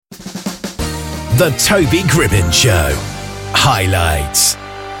The Toby Gribbin Show. Highlights.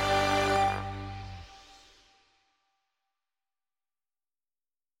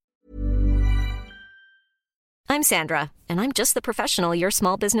 I'm Sandra, and I'm just the professional your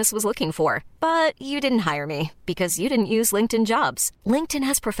small business was looking for. But you didn't hire me because you didn't use LinkedIn Jobs. LinkedIn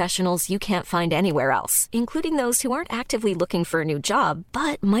has professionals you can't find anywhere else, including those who aren't actively looking for a new job,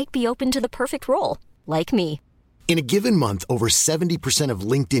 but might be open to the perfect role, like me. In a given month, over 70% of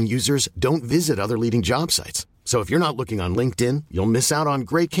LinkedIn users don't visit other leading job sites. So if you're not looking on LinkedIn, you'll miss out on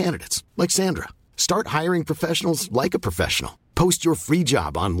great candidates like Sandra. Start hiring professionals like a professional. Post your free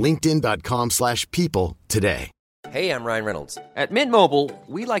job on linkedin.com/people today. Hey, I'm Ryan Reynolds. At Mint Mobile,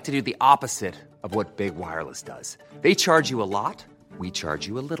 we like to do the opposite of what Big Wireless does. They charge you a lot, we charge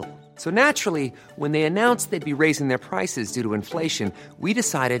you a little. So naturally, when they announced they'd be raising their prices due to inflation, we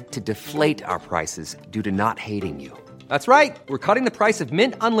decided to deflate our prices due to not hating you. That's right. We're cutting the price of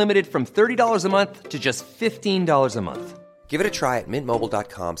Mint Unlimited from $30 a month to just $15 a month. Give it a try at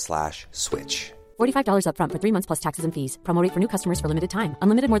mintmobile.com/switch. $45 up front for 3 months plus taxes and fees. Promo rate for new customers for limited time.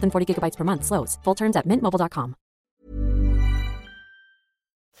 Unlimited more than 40 gigabytes per month. Slows full terms at mintmobile.com.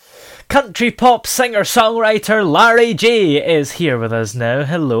 Country pop singer-songwriter Larry J is here with us now.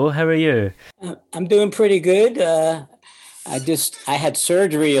 Hello, how are you? I'm doing pretty good. I had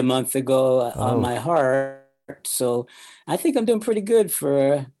surgery a month ago on my heart, so I think I'm doing pretty good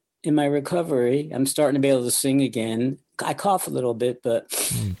in my recovery. I'm starting to be able to sing again. I cough a little bit, but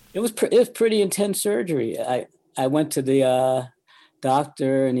it was pretty intense surgery. I went to the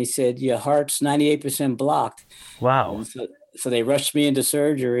doctor and he said, your heart's 98% blocked. Wow. So they rushed me into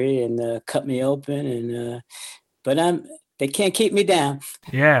surgery and cut me open, and but they can't keep me down.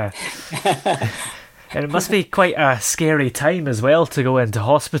 Yeah. And it must be quite a scary time as well to go into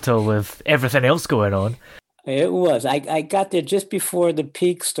hospital with everything else going on. It was. I got there just before the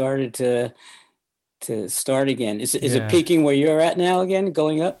peak started to start again. Is it peaking where you're at now again,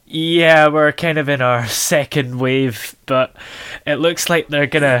 going up? Yeah, we're kind of in our second wave, but it looks like they're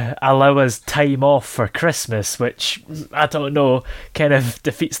going to allow us time off for Christmas, which, I don't know, kind of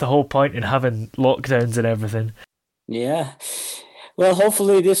defeats the whole point in having lockdowns and everything. Yeah. Well,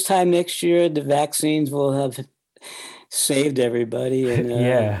 hopefully this time next year, the vaccines will have saved everybody,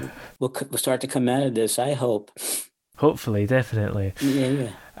 and we'll start to come out of this, I hope. Hopefully, definitely.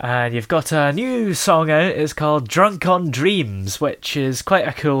 Yeah. And you've got a new song out. It's called Drunk on Dreams, which is quite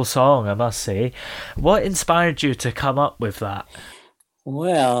a cool song, I must say. What inspired you to come up with that?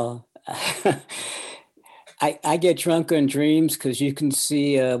 Well, I get drunk on dreams because you can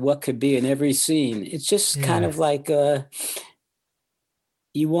see what could be in every scene. It's just kind of like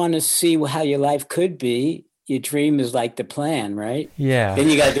you want to see how your life could be. Your dream is like the plan, right? Yeah. Then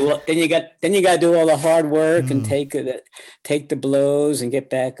you got to do all the hard work and take the blows and get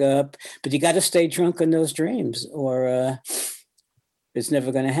back up. But you got to stay drunk on those dreams, or it's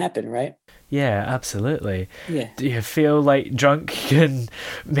never going to happen, right? Yeah, absolutely. Yeah. Do you feel like drunk can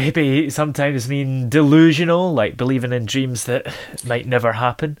maybe sometimes mean delusional, like believing in dreams that might never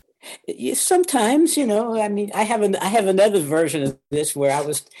happen? Sometimes, I mean, I have another version of this where I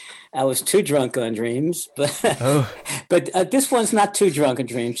was too drunk on dreams, but but this one's not too drunk on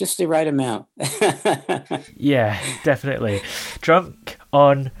dreams, just the right amount. Yeah, definitely. Drunk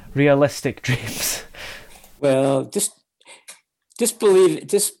on realistic dreams. Well, just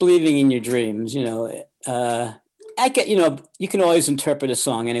believing in your dreams, I get, you can always interpret a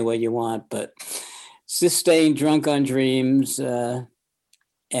song any way you want, but just staying drunk on dreams,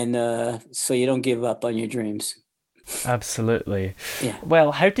 and so you don't give up on your dreams. Absolutely. Yeah.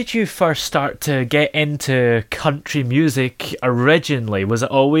 Well, how did you first start to get into country music originally? Was it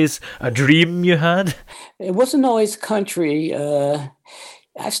always a dream you had? It wasn't always country. I'm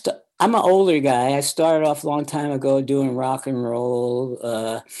an older guy. I started off a long time ago doing rock and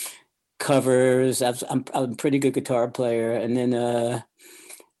roll covers. I'm a pretty good guitar player, and then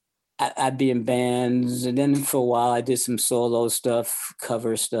I'd be in bands, and then for a while I did some solo stuff,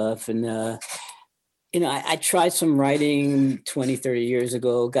 cover stuff, and I tried some writing 20, 30 years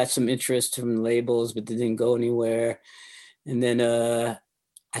ago, got some interest from labels, but didn't go anywhere. And then I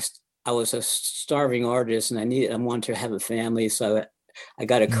was a starving artist, and I wanted to have a family, so I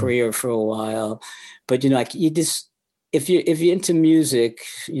got a career for a while. But if you're into music,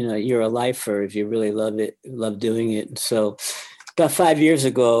 you're a lifer if you really love it, love doing it. So about 5 years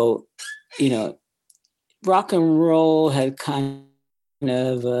ago, rock and roll had kind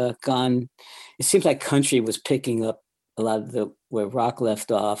of gone. It seems like country was picking up a lot of where rock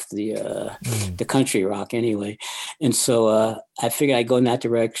left off, the country rock anyway. And so I figured I'd go in that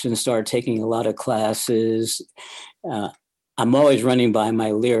direction, started taking a lot of classes. I'm always running by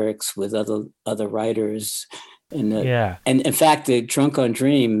my lyrics with other writers. And and in fact, the Drunk on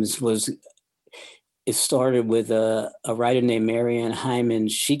Dreams it started with a writer named Marianne Hyman.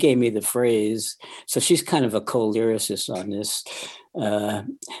 She gave me the phrase, so she's kind of a co-lyricist on this.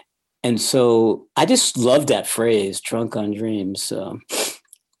 And so I just love that phrase, "Drunk on Dreams." So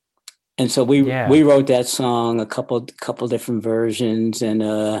we wrote that song, a couple different versions,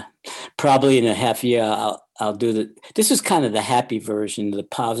 and probably in a half year I'll do this is kind of the happy version, the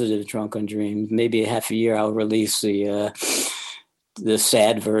positive "Drunk on Dreams." Maybe a half a year I'll release the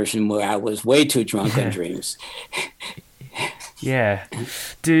sad version where I was way too drunk on dreams. Yeah.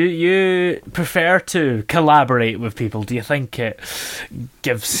 Do you prefer to collaborate with people? Do you think it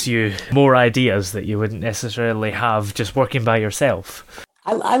gives you more ideas that you wouldn't necessarily have just working by yourself?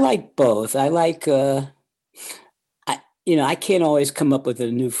 I like both. I like, I can't always come up with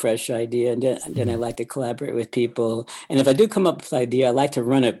a new, fresh idea. And then I like to collaborate with people. And if I do come up with an idea, I like to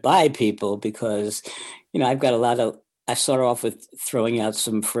run it by people because, I've got I start off with throwing out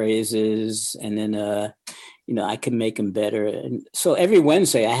some phrases and then, I can make them better. And so every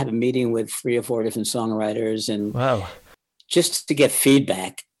Wednesday I have a meeting with 3 or 4 different songwriters and just to get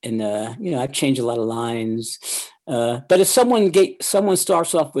feedback. And, I've changed a lot of lines. But if someone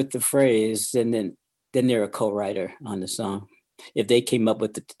starts off with the phrase, then they're a co-writer on the song. If they came up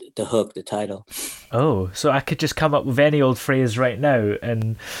with the hook, the title. Oh, so I could just come up with any old phrase right now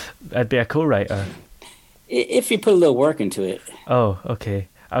and I'd be a co-writer. If you put a little work into it. Oh, okay.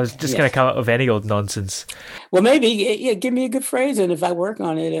 I was just going to come up with any old nonsense. Well, maybe give me a good phrase, and if I work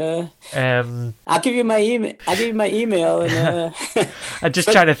on it, I'll give you my email. And I'm just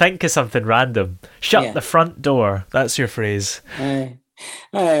trying to think of something random. Shut the front door. That's your phrase. I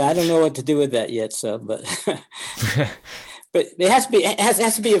don't know what to do with that yet. So, but but it has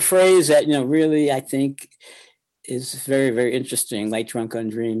to be a phrase that really I think is very, very interesting, like "Drunk on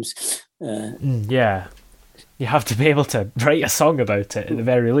Dreams." Yeah. You have to be able to write a song about it at the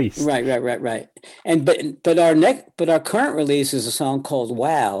very least. Right. And but our current release is a song called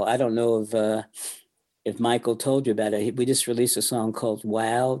 "Wow." I don't know if Michael told you about it. We just released a song called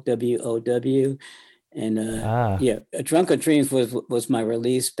 "Wow," WOW, and "Drunk on Dreams" was my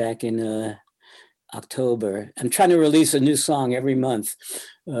release back in October. I'm trying to release a new song every month.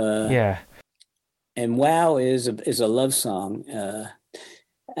 And "Wow" is a love song.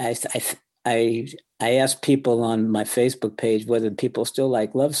 I asked people on my Facebook page whether people still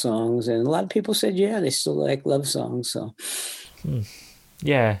like love songs, and a lot of people said, yeah, they still like love songs. So,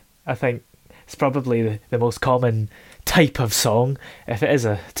 yeah, I think it's probably the most common type of song, if it is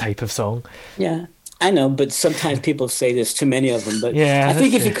a type of song. Yeah, I know, but sometimes people say there's too many of them. But yeah,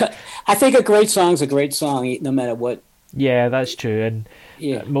 I think a great song's a great song, no matter what. Yeah, that's true, and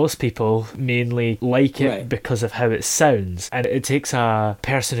most people mainly like it because of how it sounds, and it takes a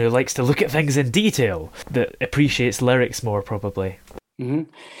person who likes to look at things in detail that appreciates lyrics more, probably. Mm-hmm.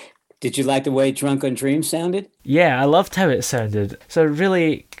 Did you like the way "Drunk on Dreams" sounded? Yeah, I loved how it sounded. It's a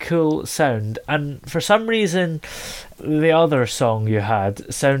really cool sound, and for some reason the other song you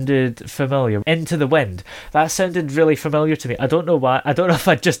had sounded familiar. "Into the Wind." That sounded really familiar to me. I don't know why. I don't know if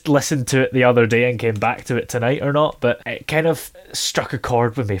I just listened to it the other day and came back to it tonight or not, but it kind of struck a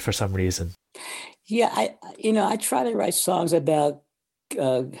chord with me for some reason. Yeah, I try to write songs about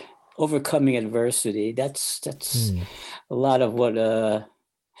overcoming adversity. That's a lot of what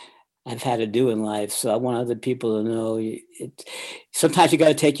I've had to do in life. So I want other people to know sometimes you got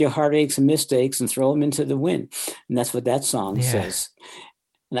to take your heartaches and mistakes and throw them into the wind. And that's what that song says.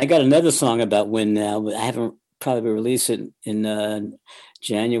 And I got another song about wind now, but I haven't probably released it in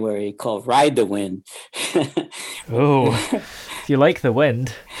January, called "Ride the Wind." Oh, you like the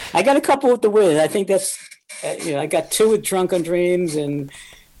wind? I got a couple with the wind. I think that's, I got 2 with "Drunk on Dreams" and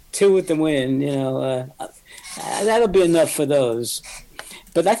 2 with the wind. That'll be enough for those.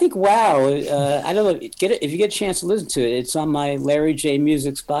 But I think "Wow," I don't know, if you get a chance to listen to it, it's on my Larry J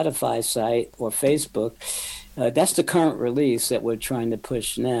Music Spotify site or Facebook. That's the current release that we're trying to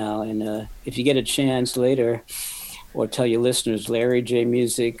push now. And if you get a chance later, or tell your listeners, Larry J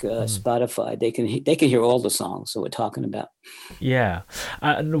Music, Spotify, they can hear all the songs that we're talking about. Yeah.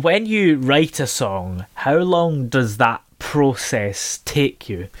 And when you write a song, how long does that process take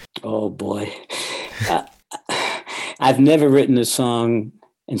you? Oh, boy. I've never written a song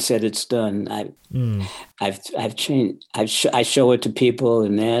and said it's done. I've changed. I show it to people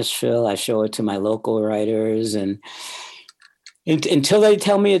in Nashville. I show it to my local writers, and until they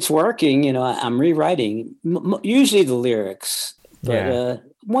tell me it's working, I'm rewriting. Usually the lyrics, but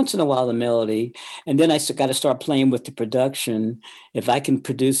once in a while the melody. And then I got to start playing with the production. If I can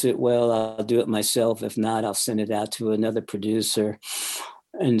produce it well, I'll do it myself. If not, I'll send it out to another producer.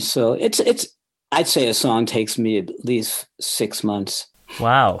 And so I'd say a song takes me at least 6 months.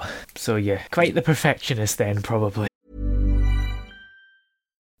 Wow. So yeah, quite the perfectionist then, probably.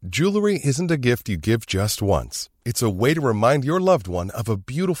 Jewelry isn't a gift you give just once. It's a way to remind your loved one of a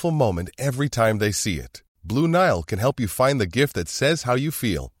beautiful moment every time they see it. Blue Nile can help you find the gift that says how you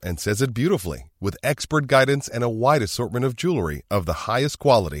feel and says it beautifully, with expert guidance and a wide assortment of jewelry of the highest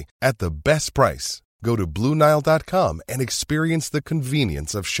quality at the best price. Go to BlueNile.com and experience the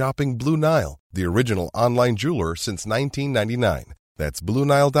convenience of shopping Blue Nile, the original online jeweler since 1999. That's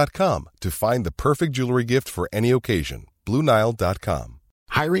BlueNile.com to find the perfect jewelry gift for any occasion. BlueNile.com.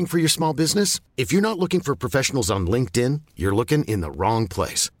 Hiring for your small business? If you're not looking for professionals on LinkedIn, you're looking in the wrong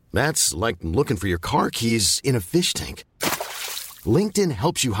place. That's like looking for your car keys in a fish tank. LinkedIn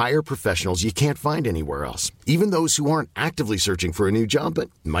helps you hire professionals you can't find anywhere else, even those who aren't actively searching for a new job but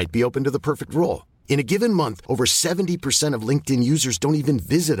might be open to the perfect role. In a given month, over 70% of LinkedIn users don't even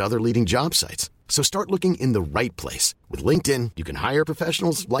visit other leading job sites. So start looking in the right place. With LinkedIn, you can hire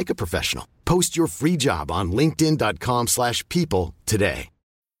professionals like a professional. Post your free job on linkedin.com/people today.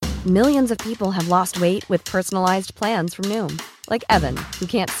 Millions of people have lost weight with personalized plans from Noom. Like Evan, who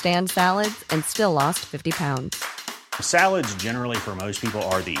can't stand salads and still lost 50 pounds. Salads generally for most people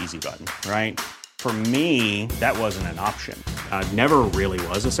are the easy button, right? For me, that wasn't an option. I never really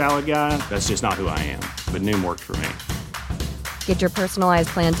was a salad guy. That's just not who I am. But Noom worked for me. Get your personalized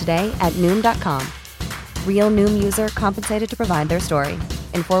plan today at Noom.com. Real Noom user compensated to provide their story.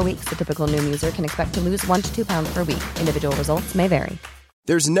 In 4 weeks, the typical Noom user can expect to lose 1 to 2 pounds per week. Individual results may vary.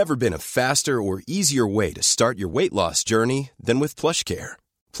 There's never been a faster or easier way to start your weight loss journey than with PlushCare.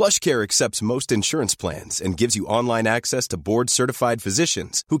 PlushCare accepts most insurance plans and gives you online access to board-certified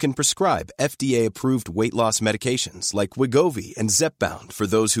physicians who can prescribe FDA-approved weight loss medications like Wegovy and Zepbound for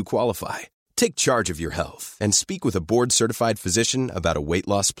those who qualify. Take charge of your health and speak with a board-certified physician about a weight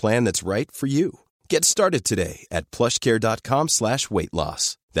loss plan that's right for you. Get started today at plushcare.com/weight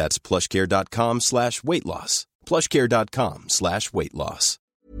loss. That's plushcare.com/weight loss. plushcare.com/weight loss.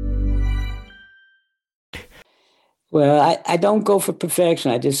 Well, I don't go for perfection.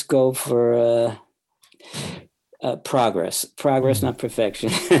 I just go for progress. Progress, not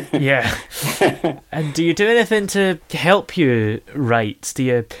perfection. Yeah. And do you do anything to help you write? Do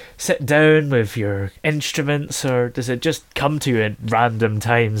you sit down with your instruments, or does it just come to you at random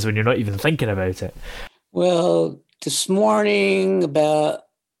times when you're not even thinking about it? Well, this morning about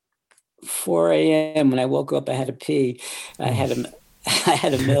 4 a.m. when I woke up, I had to pee. I had a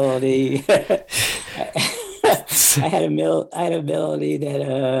melody. I had a melody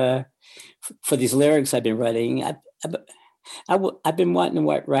that for these lyrics I've been writing. I've been wanting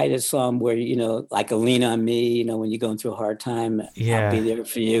to write a song where, like a Lean on Me, when you're going through a hard time, I'll be there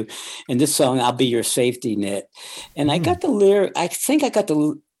for you. And this song, I'll be your safety net. And I got the lyric. I think I got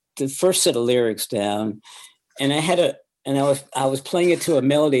the first set of lyrics down, and I was playing it to a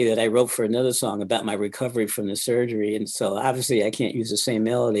melody that I wrote for another song about my recovery from the surgery. And so obviously I can't use the same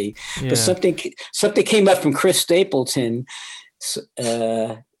melody, but something came up from Chris Stapleton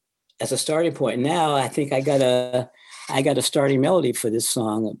as a starting point. Now I think I got a starting melody for this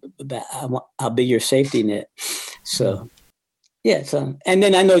song about I'll be your safety net. So yeah. So, and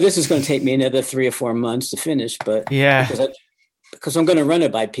then I know this is going to take me another 3 or 4 months to finish, but because I'm going to run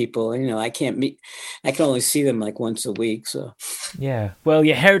it by people. I can only see them like once a week. So yeah, well,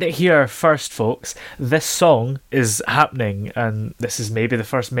 you heard it here first, folks. This song is happening, and this is maybe the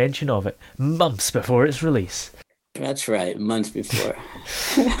first mention of it months before its release. That's right, months before.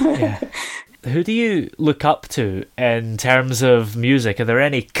 Yeah. Who do you look up to in terms of music? Are there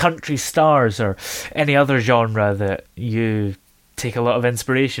any country stars or any other genre that you take a lot of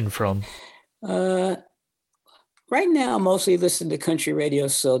inspiration from? Right now, I'm mostly listening to country radio,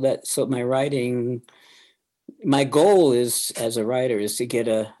 so my goal is, as a writer, is to get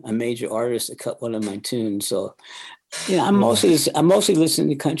a major artist to cut one of my tunes. So, I'm mostly listening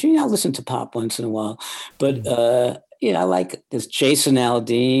to country. I listen to pop once in a while, but I like this Jason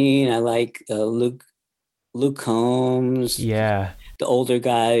Aldean. I like Luke Combs. Yeah. The older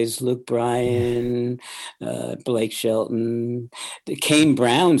guys, Luke Bryan, Blake Shelton. Kane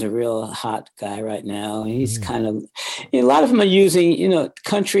Brown's a real hot guy right now. He's kind of, a lot of them are using,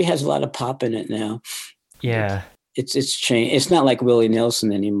 country has a lot of pop in it now. Yeah. It's changed. It's not like Willie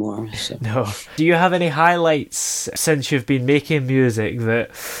Nelson anymore. So. No. Do you have any highlights since you've been making music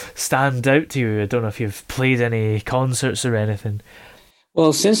that stand out to you? I don't know if you've played any concerts or anything.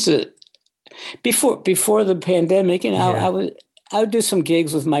 Well, since before the pandemic, I would do some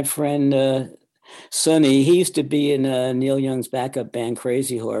gigs with my friend Sonny. He used to be in Neil Young's backup band,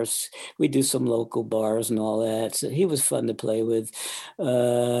 Crazy Horse. We do some local bars and all that. So he was fun to play with.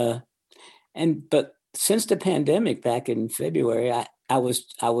 But since the pandemic back in February, I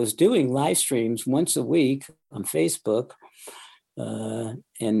was doing live streams once a week on Facebook,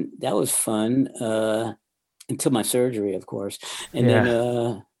 and that was fun until my surgery, of course. And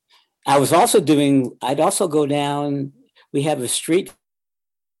then I'd also go down. We have a street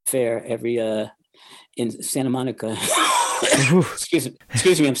fair every in Santa Monica.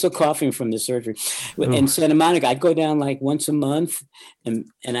 Excuse me, I'm still coughing from the surgery. In Santa Monica, I'd go down like once a month, and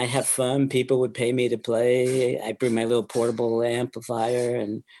I'd have fun. People would pay me to play. I'd bring my little portable amplifier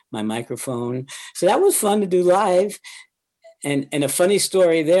and my microphone. So that was fun to do live. And a funny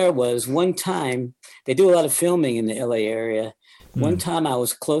story there was one time, they do a lot of filming in the LA area. One time I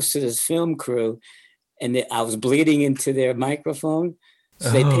was close to this film crew, and I was bleeding into their microphone.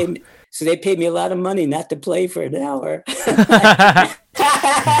 So they paid me a lot of money not to play for an hour.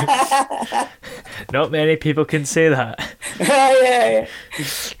 Not many people can say that. Yeah.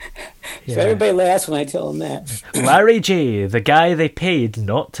 So everybody laughs when I tell them that. Larry J, the guy they paid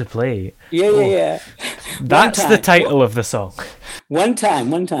not to play. Yeah. That's the title of the song. One time.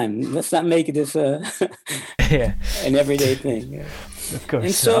 Let's not make this an everyday thing. Yeah. Of course.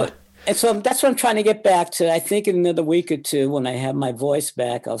 And so that's what I'm trying to get back to. I think in another week or two, when I have my voice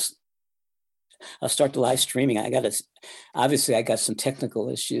back, I'll start the live streaming. I got some technical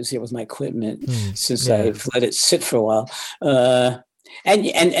issues here with my equipment since I've let it sit for a while. And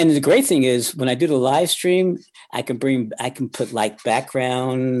the great thing is when I do the live stream, I can put like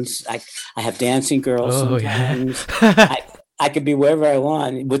backgrounds. I have dancing girls sometimes. I could be wherever I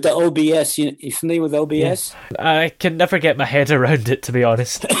want with the OBS. You familiar with OBS? Yeah. I can never get my head around it, to be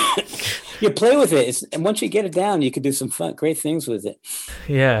honest. You play with it, and once you get it down, you can do some fun, great things with it.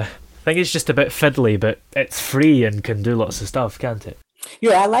 Yeah, I think it's just a bit fiddly, but it's free and can do lots of stuff, can't it?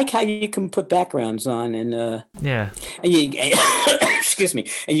 Yeah, I like how you can put backgrounds on, and excuse me,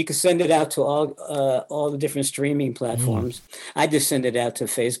 and you can send it out to all the different streaming platforms. I just send it out to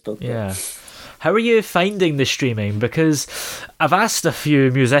Facebook. Yeah. How are you finding the streaming? Because I've asked a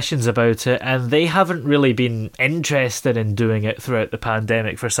few musicians about it and they haven't really been interested in doing it throughout the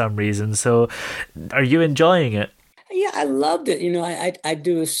pandemic for some reason. So are you enjoying it? Yeah, I loved it. I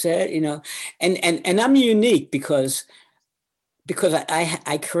do a set, and I'm unique because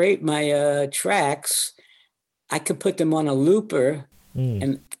I create my tracks. I could put them on a looper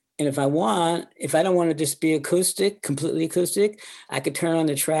and if I don't want to just be completely acoustic, I could turn on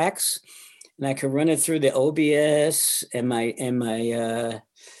the tracks. And I could run it through the OBS and my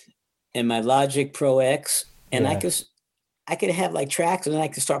Logic Pro X, and I could have like tracks, and I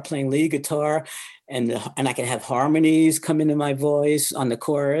could start playing lead guitar, and I could have harmonies come into my voice on the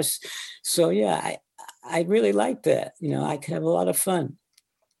chorus. So I really like that. I could have a lot of fun.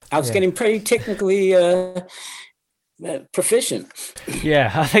 I was getting pretty technically proficient.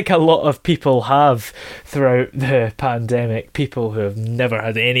 Yeah, I think a lot of people have throughout the pandemic. People who have never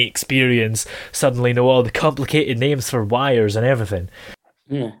had any experience suddenly know all the complicated names for wires and everything.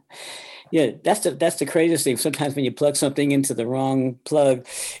 Yeah, that's the craziest thing. Sometimes when you plug something into the wrong plug,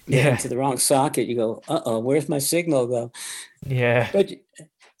 into the wrong socket, you go, where's my signal go? Yeah. But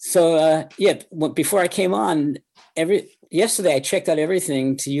so before I came on, yesterday I checked out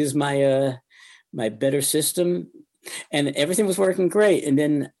everything to use my my better system. And everything was working great. And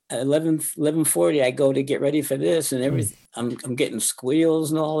then 11:40, I go to get ready for this, and everything. I'm getting squeals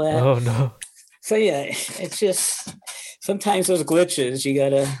and all that. Oh no! So it's just sometimes those glitches.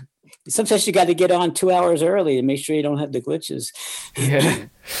 Sometimes you got to get on 2 hours early to make sure you don't have the glitches. Yeah,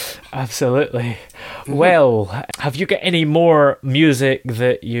 absolutely. Well, have you got any more music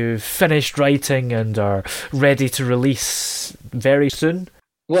that you've finished writing and are ready to release very soon?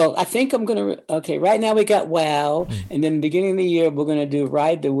 Well, I think I'm going to, right now we got Wow, and then beginning of the year, we're going to do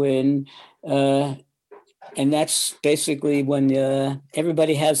Ride the Wind, and that's basically when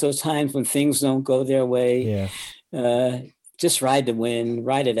everybody has those times when things don't go their way. Yeah. Just ride the wind,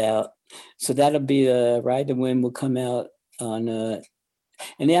 ride it out. So that'll be Ride the Wind will come out on,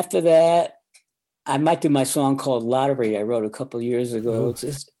 and after that, I might do my song called Lottery I wrote a couple of years ago.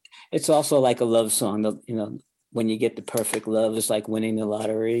 It's also like a love song, when you get the perfect love, it's like winning the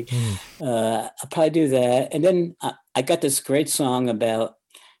lottery. I'll probably do that. And then I got this great song about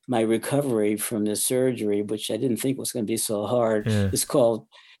my recovery from the surgery, which I didn't think was going to be so hard. Yeah. It's called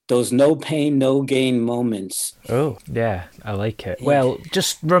Those No Pain, No Gain Moments. Oh, yeah, I like it. Well,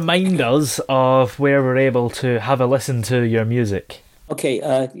 just remind us of where we're able to have a listen to your music. Okay,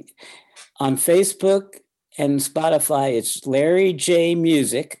 on Facebook, And Spotify, it's Larry J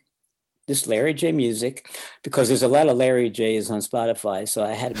Music. Just Larry J Music, because there's a lot of Larry J's on Spotify. So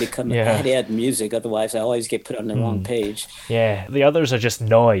I had to I had to add music. Otherwise, I always get put on the wrong page. Yeah, the others are just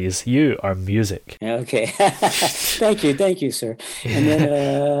noise. You are music. Okay. Thank you, sir.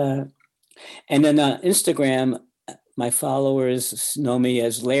 And then on Instagram, my followers know me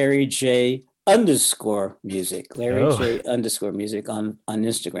as Larry J _music, Larry J _music on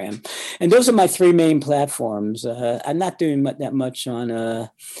Instagram. And those are my three main platforms. I'm not doing that much on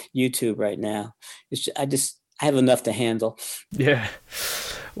YouTube right now. I have enough to handle. Yeah.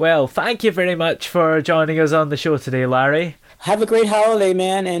 Well, thank you very much for joining us on the show today, Larry. Have a great holiday,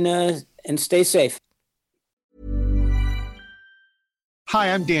 man, and stay safe.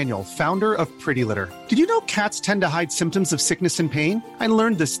 Hi, I'm Daniel, founder of Pretty Litter. Did you know cats tend to hide symptoms of sickness and pain? I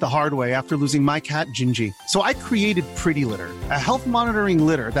learned this the hard way after losing my cat, Gingy. So I created Pretty Litter, a health monitoring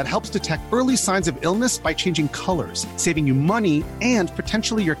litter that helps detect early signs of illness by changing colors, saving you money and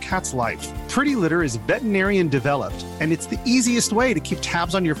potentially your cat's life. Pretty Litter is veterinarian developed, and it's the easiest way to keep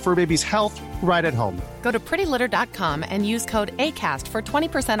tabs on your fur baby's health right at home. Go to prettylitter.com and use code ACAST for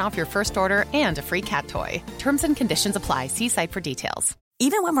 20% off your first order and a free cat toy. Terms and conditions apply. See site for details.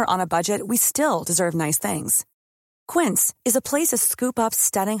 Even when we're on a budget, we still deserve nice things. Quince is a place to scoop up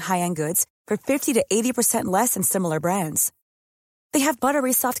stunning high-end goods for 50 to 80% less than similar brands. They have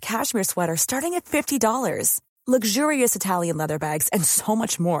buttery soft cashmere sweaters starting at $50, luxurious Italian leather bags, and so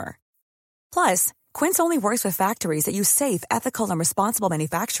much more. Plus, Quince only works with factories that use safe, ethical, and responsible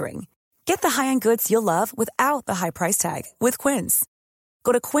manufacturing. Get the high-end goods you'll love without the high price tag with Quince.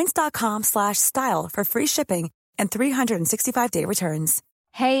 Go to quince.com/style for free shipping and 365-day returns.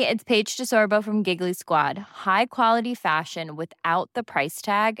 Hey, it's Paige DeSorbo from Giggly Squad. High quality fashion without the price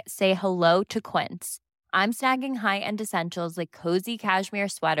tag. Say hello to Quince. I'm snagging high-end essentials like cozy cashmere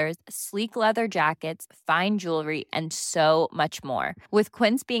sweaters, sleek leather jackets, fine jewelry, and so much more. With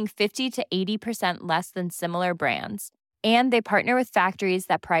Quince being 50 to 80% less than similar brands. And they partner with factories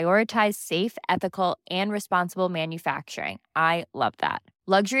that prioritize safe, ethical, and responsible manufacturing. I love that.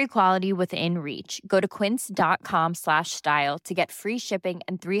 Luxury quality within reach. Go to quince.com/style to get free shipping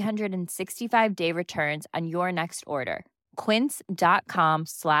and 365-day returns on your next order.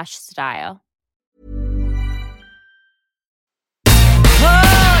 Quince.com/style.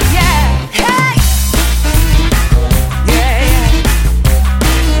 Oh, yeah. Hey! Yeah, yeah.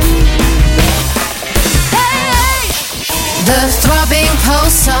 Hey! The throbbing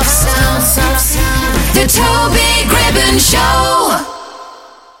pulse of sound. The Toby Gribbon Show.